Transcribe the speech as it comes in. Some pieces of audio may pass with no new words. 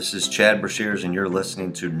This is Chad Brashears, and you're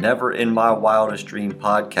listening to Never in My Wildest Dream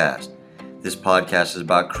podcast. This podcast is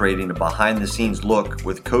about creating a behind-the-scenes look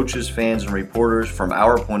with coaches, fans, and reporters from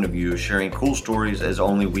our point of view, sharing cool stories as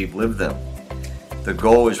only we've lived them. The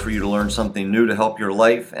goal is for you to learn something new to help your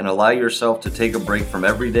life and allow yourself to take a break from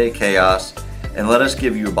everyday chaos and let us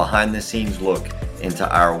give you a behind-the-scenes look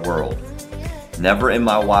into our world. Never in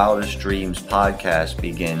My Wildest Dreams podcast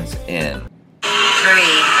begins in 3,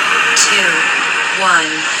 2,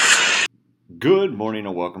 1. Good morning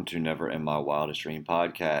and welcome to Never in My Wildest Dream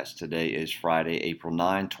podcast. Today is Friday, April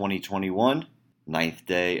 9, 2021, 9th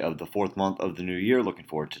day of the 4th month of the new year. Looking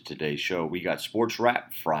forward to today's show. We got Sports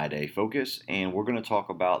Wrap Friday focus, and we're going to talk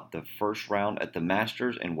about the first round at the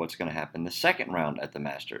Masters and what's going to happen the second round at the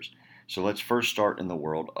Masters. So let's first start in the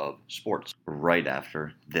world of sports right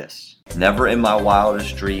after this. Never in My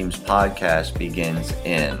Wildest Dreams podcast begins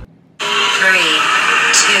in 3, 2,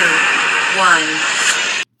 1.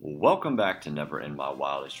 Welcome back to Never in My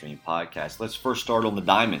Wildest Dream podcast. Let's first start on the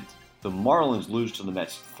diamond. The Marlins lose to the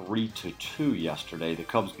Mets 3-2 yesterday. The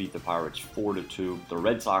Cubs beat the Pirates 4-2. The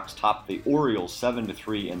Red Sox topped the Orioles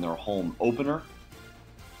 7-3 in their home opener.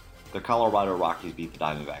 The Colorado Rockies beat the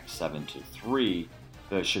Diamondbacks 7-3.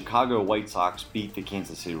 The Chicago White Sox beat the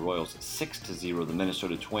Kansas City Royals 6-0. The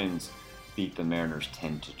Minnesota Twins beat the Mariners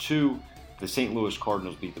 10-2. The St. Louis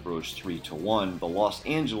Cardinals beat the Brewers 3-1. The Los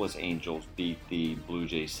Angeles Angels beat the Blue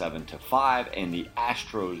Jays 7-5, and the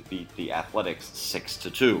Astros beat the Athletics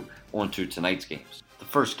 6-2. On to tonight's games. The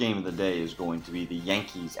first game of the day is going to be the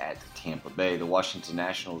Yankees at Tampa Bay. The Washington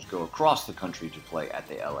Nationals go across the country to play at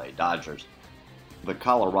the LA Dodgers. The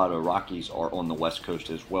Colorado Rockies are on the West Coast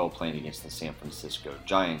as well, playing against the San Francisco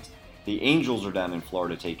Giants. The Angels are down in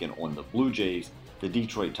Florida taking on the Blue Jays. The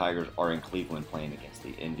Detroit Tigers are in Cleveland playing against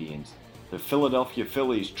the Indians. The Philadelphia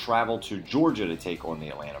Phillies travel to Georgia to take on the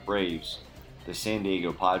Atlanta Braves. The San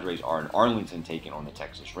Diego Padres are in Arlington taking on the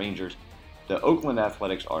Texas Rangers. The Oakland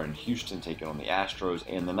Athletics are in Houston taking on the Astros.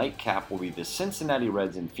 And the nightcap will be the Cincinnati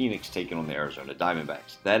Reds in Phoenix taking on the Arizona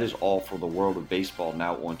Diamondbacks. That is all for the world of baseball.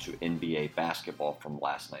 Now on to NBA basketball from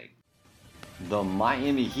last night. The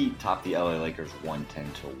Miami Heat topped the LA Lakers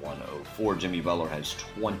 110-104. Jimmy Butler has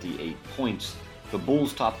 28 points. The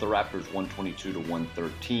Bulls topped the Raptors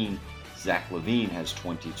 122-113. Zach LaVine has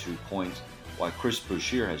 22 points, while Chris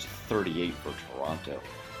Boucher has 38 for Toronto.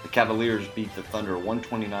 The Cavaliers beat the Thunder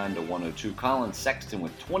 129-102. Colin Sexton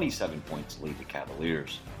with 27 points lead the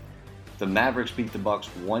Cavaliers. The Mavericks beat the Bucks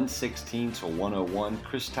 116-101.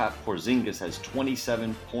 Kristaps Porzingis has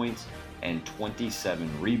 27 points and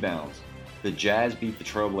 27 rebounds. The Jazz beat the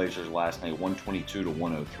Trailblazers last night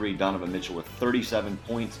 122-103. Donovan Mitchell with 37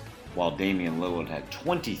 points, while Damian Lillard had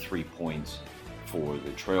 23 points for the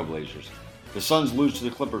Trailblazers. The Suns lose to the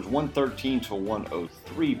Clippers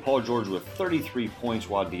 113-103. Paul George with 33 points,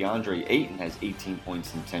 while DeAndre Ayton has 18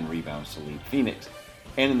 points and 10 rebounds to lead Phoenix.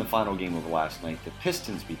 And in the final game of last night, the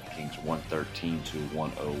Pistons beat the Kings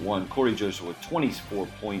 113-101. Corey Joseph with 24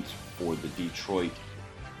 points for the Detroit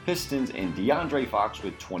Pistons, and DeAndre Fox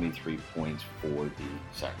with 23 points for the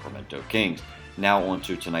Sacramento Kings. Now on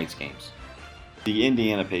to tonight's games. The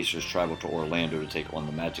Indiana Pacers travel to Orlando to take on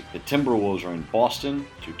the Magic. The Timberwolves are in Boston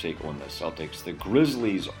to take on the Celtics. The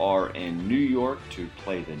Grizzlies are in New York to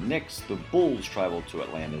play the Knicks. The Bulls travel to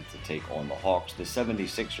Atlanta to take on the Hawks. The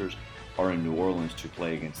 76ers are in New Orleans to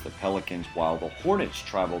play against the Pelicans, while the Hornets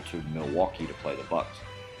travel to Milwaukee to play the Bucks.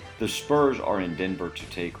 The Spurs are in Denver to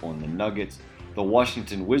take on the Nuggets. The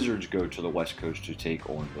Washington Wizards go to the West Coast to take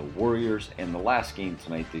on the Warriors. And the last game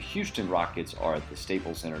tonight, the Houston Rockets are at the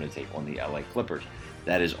Staples Center to take on the LA Clippers.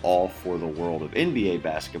 That is all for the world of NBA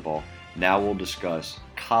basketball. Now we'll discuss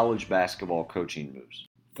college basketball coaching moves.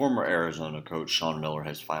 Former Arizona coach Sean Miller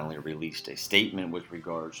has finally released a statement with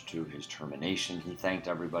regards to his termination. He thanked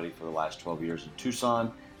everybody for the last 12 years in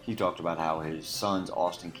Tucson. He talked about how his sons,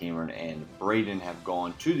 Austin Cameron and Braden, have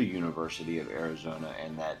gone to the University of Arizona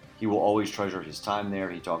and that he will always treasure his time there.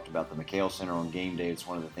 He talked about the McHale Center on game day. It's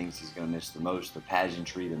one of the things he's going to miss the most. The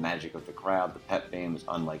pageantry, the magic of the crowd, the pep band is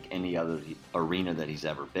unlike any other arena that he's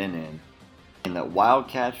ever been in. And that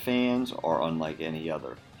Wildcat fans are unlike any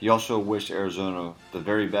other. He also wished Arizona the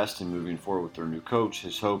very best in moving forward with their new coach.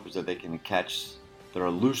 His hope is that they can catch their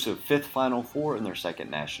elusive fifth Final Four and their second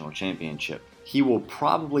national championship. He will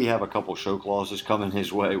probably have a couple show clauses coming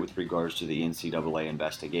his way with regards to the NCAA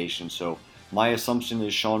investigation, so my assumption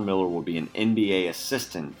is Sean Miller will be an NBA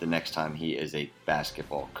assistant the next time he is a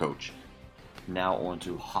basketball coach. Now on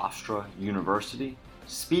to Hofstra University.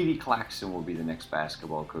 Speedy Claxton will be the next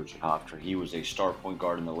basketball coach at Hofstra. He was a star point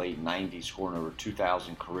guard in the late 90s, scoring over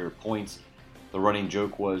 2,000 career points. The running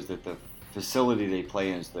joke was that the facility they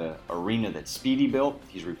play in is the arena that Speedy built.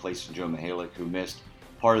 He's replacing Joe Mihalik, who missed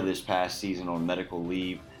part of this past season on medical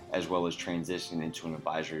leave, as well as transitioning into an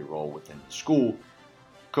advisory role within the school.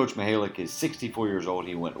 Coach Mihalik is 64 years old.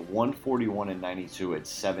 He went 141-92 at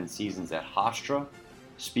 7 seasons at Hofstra.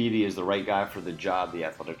 Speedy is the right guy for the job, the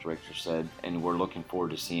athletic director said, and we're looking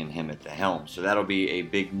forward to seeing him at the helm. So that'll be a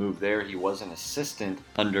big move there. He was an assistant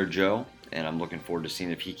under Joe, and I'm looking forward to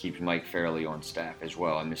seeing if he keeps Mike Fairley on staff as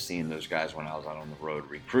well. I miss seeing those guys when I was out on the road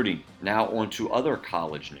recruiting. Now on to other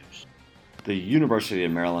college news. The University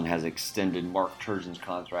of Maryland has extended Mark Turgeon's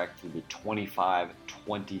contract through the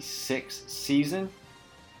 25-26 season.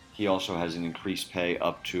 He also has an increased pay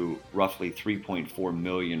up to roughly $3.4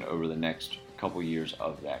 million over the next couple years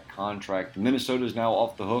of that contract. Minnesota is now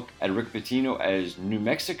off the hook at Rick Pitino, as New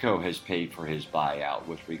Mexico has paid for his buyout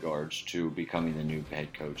with regards to becoming the new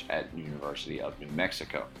head coach at the University of New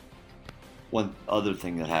Mexico. One other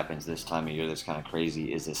thing that happens this time of year that's kind of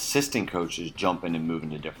crazy is assistant coaches jumping and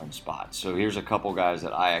moving to different spots. So here's a couple guys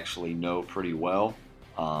that I actually know pretty well,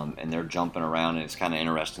 and they're jumping around, and it's kind of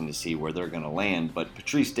interesting to see where they're going to land. But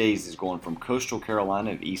Patrice Days is going from Coastal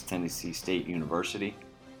Carolina to East Tennessee State University.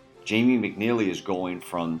 Jamie McNeely is going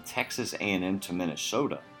from Texas A&M to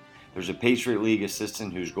Minnesota. There's a Patriot League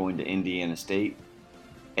assistant who's going to Indiana State.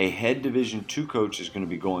 A head Division II coach is going to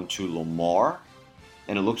be going to Lamar.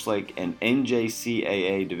 And it looks like an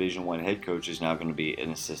NJCAA Division I head coach is now going to be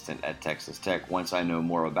an assistant at Texas Tech. Once I know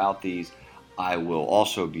more about these, I will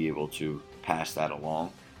also be able to pass that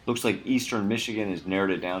along. Looks like Eastern Michigan has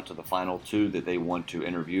narrowed it down to the final two that they want to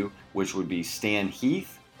interview, which would be Stan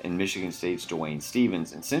Heath and Michigan State's Dwayne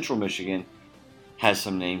Stevens. And Central Michigan has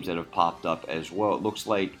some names that have popped up as well. It looks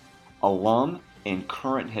like alum and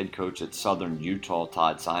current head coach at Southern Utah,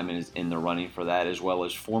 Todd Simon, is in the running for that, as well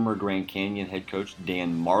as former Grand Canyon head coach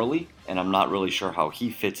Dan Marley. And I'm not really sure how he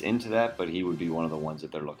fits into that, but he would be one of the ones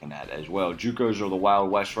that they're looking at as well. JUCOs are the Wild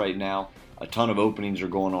West right now. A ton of openings are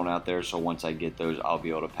going on out there, so once I get those, I'll be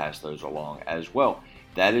able to pass those along as well.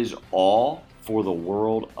 That is all for the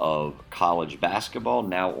world of college basketball.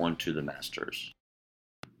 Now on to the Masters.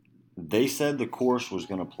 They said the course was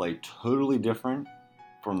going to play totally different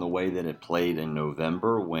from the way that it played in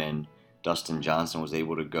November, when Dustin Johnson was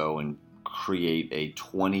able to go and create a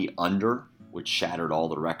 20 under, which shattered all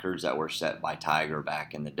the records that were set by Tiger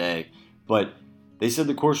back in the day. But they said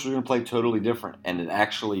the course was going to play totally different, and it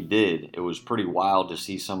actually did. It was pretty wild to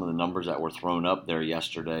see some of the numbers that were thrown up there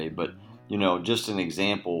yesterday. But, you know, just an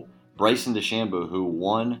example, Bryson DeChambeau, who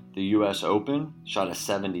won the U.S. Open, shot a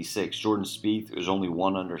 76. Jordan Spieth was only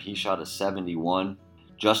 1 under. He shot a 71.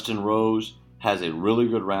 Justin Rose has a really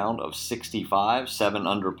good round of 65, 7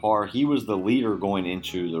 under par. He was the leader going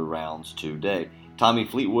into the rounds today. Tommy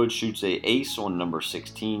Fleetwood shoots a ace on number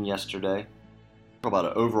 16 yesterday. Talk about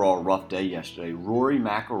an overall rough day yesterday. Rory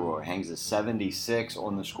McIlroy hangs a 76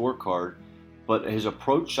 on the scorecard, but his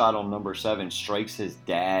approach shot on number 7 strikes his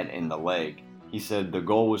dad in the leg. He said the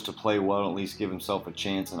goal was to play well, at least give himself a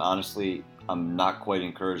chance, and honestly, I'm not quite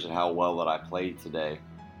encouraged at how well that I played today.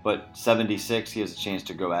 But 76, he has a chance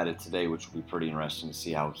to go at it today, which will be pretty interesting to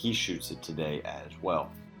see how he shoots it today as well.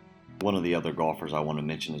 One of the other golfers I want to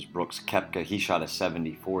mention is Brooks Koepka. He shot a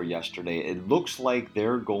 74 yesterday. It looks like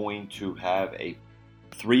they're going to have a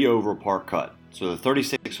 3 over par cut. So the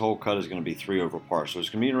 36-hole cut is going to be 3 over par. So it's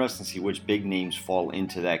going to be interesting to see which big names fall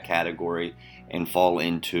into that category and fall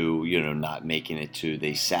into, not making it to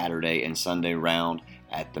the Saturday and Sunday round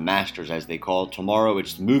at the Masters, as they call it. Tomorrow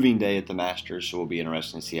it's moving day at the Masters, so it'll be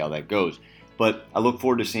interesting to see how that goes. But I look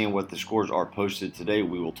forward to seeing what the scores are posted today.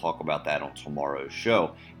 We will talk about that on tomorrow's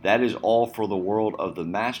show. That is all for the world of the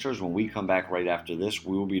Masters. When we come back right after this,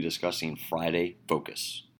 we will be discussing Friday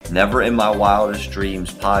Focus. Never in My Wildest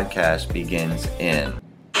Dreams podcast begins in 3, 2,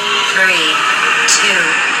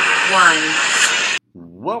 1.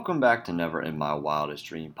 Welcome back to Never in My Wildest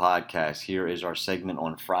Dream podcast. Here is our segment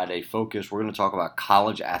on Friday Focus. We're going to talk about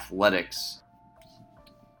college athletics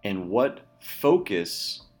and what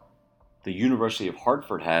focus the University of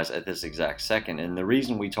Hartford has at this exact second. And the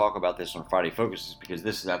reason we talk about this on Friday Focus is because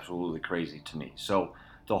this is absolutely crazy to me. So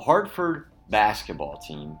the Hartford basketball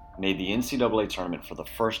team made the NCAA tournament for the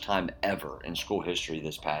first time ever in school history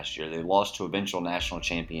this past year. They lost to eventual national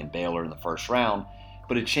champion Baylor in the first round,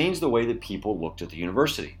 but it changed the way that people looked at the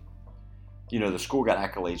university. The school got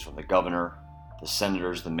accolades from the governor, the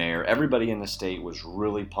senators, the mayor. Everybody in the state was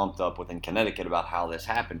really pumped up within Connecticut about how this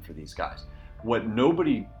happened for these guys. What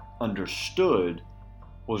nobody understood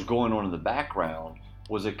was going on in the background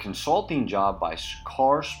was a consulting job by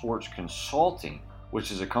Carr Sports Consulting,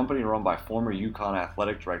 which is a company run by former UConn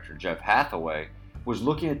athletic director Jeff Hathaway, was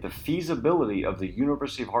looking at the feasibility of the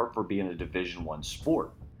University of Hartford being a Division I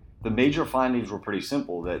sport. The major findings were pretty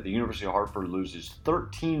simple, that the University of Hartford loses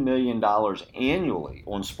 $13 million annually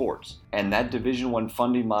on sports, and that Division I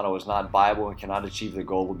funding model is not viable and cannot achieve the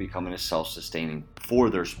goal of becoming a self-sustaining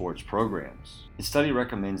for their sports programs. The study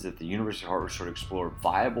recommends that the University of Hartford should explore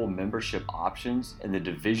viable membership options in the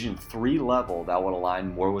Division III level that would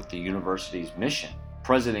align more with the university's mission.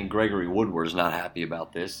 President Gregory Woodward is not happy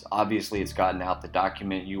about this. Obviously, it's gotten out the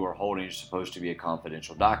document you are holding is supposed to be a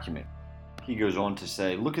confidential document. He goes on to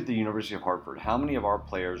say, look at the University of Hartford. How many of our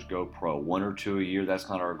players go pro? 1 or 2 a year? That's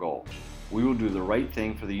not our goal. We will do the right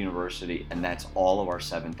thing for the university, and that's all of our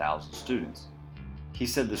 7,000 students. He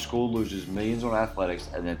said the school loses millions on athletics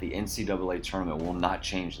and that the NCAA tournament will not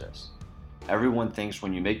change this. Everyone thinks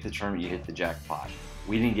when you make the tournament, you hit the jackpot.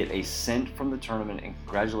 We didn't get a cent from the tournament, and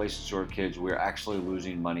congratulations to our kids. We're actually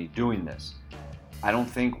losing money doing this. I don't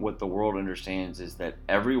think what the world understands is that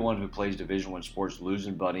everyone who plays Division I sports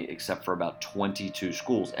loses money except for about 22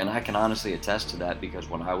 schools. And I can honestly attest to that because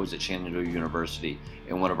when I was at Shenandoah University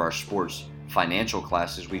in one of our sports financial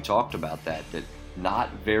classes, we talked about that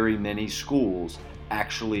not very many schools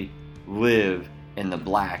actually live in the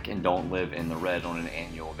black and don't live in the red on an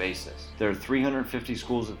annual basis. There are 350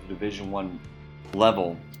 schools at the Division I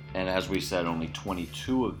level, and as we said, only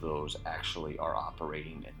 22 of those actually are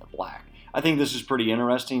operating in the black. I think this is pretty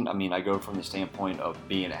interesting. I mean, I go from the standpoint of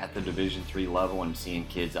being at the Division III level and seeing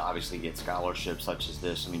kids obviously get scholarships such as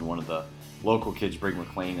this. I mean, one of the local kids, Brig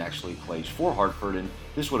McLean, actually plays for Hartford, and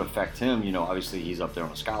this would affect him. You know, obviously he's up there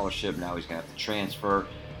on a scholarship. Now he's going to have to transfer.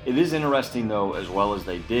 It is interesting, though, as well as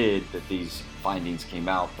they did, that these findings came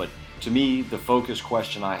out. But to me, the focus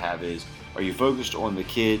question I have is, are you focused on the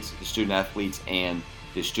kids, the student athletes, and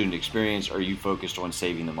the student experience, or are you focused on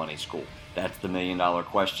saving the money school? That's the $1 million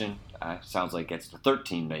question. Sounds like it's the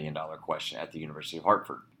 $13 million question at the University of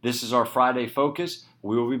Hartford. This is our Friday Focus.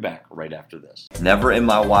 We will be back right after this. Never in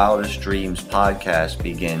My Wildest Dreams podcast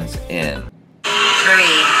begins in 3, 2,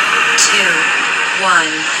 1.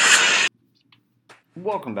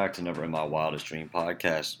 Welcome back to Never in My Wildest Dream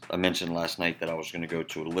podcast. I mentioned last night that I was going to go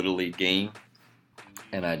to a Little League game,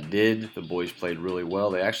 and I did. The boys played really well.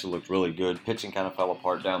 They actually looked really good. Pitching kind of fell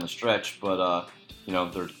apart down the stretch, but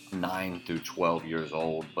they're 9 through 12 years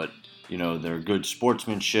old, but they're good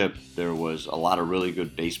sportsmanship. There was a lot of really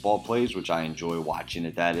good baseball plays, which I enjoy watching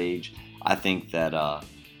at that age. I think that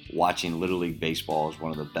watching Little League baseball is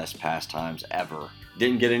one of the best pastimes ever.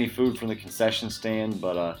 Didn't get any food from the concession stand,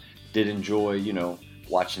 but did enjoy,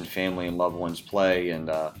 watching family and loved ones play, and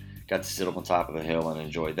got to sit up on top of the hill and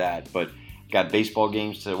enjoy that. But got baseball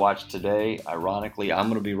games to watch today. Ironically, I'm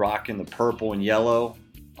going to be rocking the purple and yellow,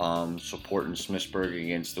 supporting Smithsburg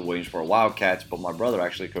against the Williamsport Wildcats, but my brother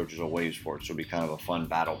actually coaches at Williamsport, so it'll be kind of a fun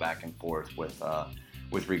battle back and forth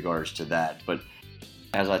with regards to that. But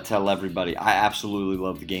as I tell everybody, I absolutely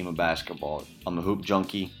love the game of basketball. I'm a hoop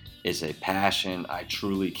junkie. It's a passion. I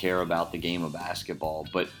truly care about the game of basketball,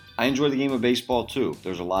 but I enjoy the game of baseball too.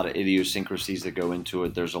 There's a lot of idiosyncrasies that go into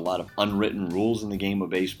it. There's a lot of unwritten rules in the game of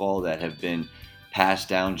baseball that have been passed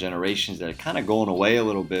down generations that are kind of going away a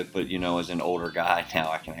little bit, but as an older guy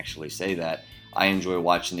now I can actually say that I enjoy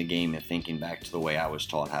watching the game and thinking back to the way I was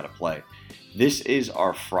taught how to play. This is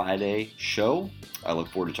our Friday show. I look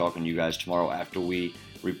forward to talking to you guys tomorrow after we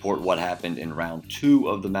report what happened in round 2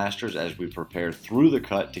 of the Masters as we prepare through the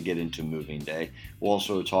cut to get into moving day. We'll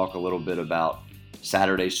also talk a little bit about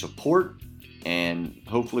Saturday support, and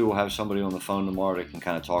hopefully we'll have somebody on the phone tomorrow that can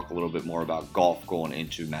kind of talk a little bit more about golf going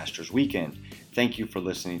into Masters weekend. Thank you for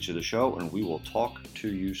listening to the show, and we will talk to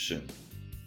you soon.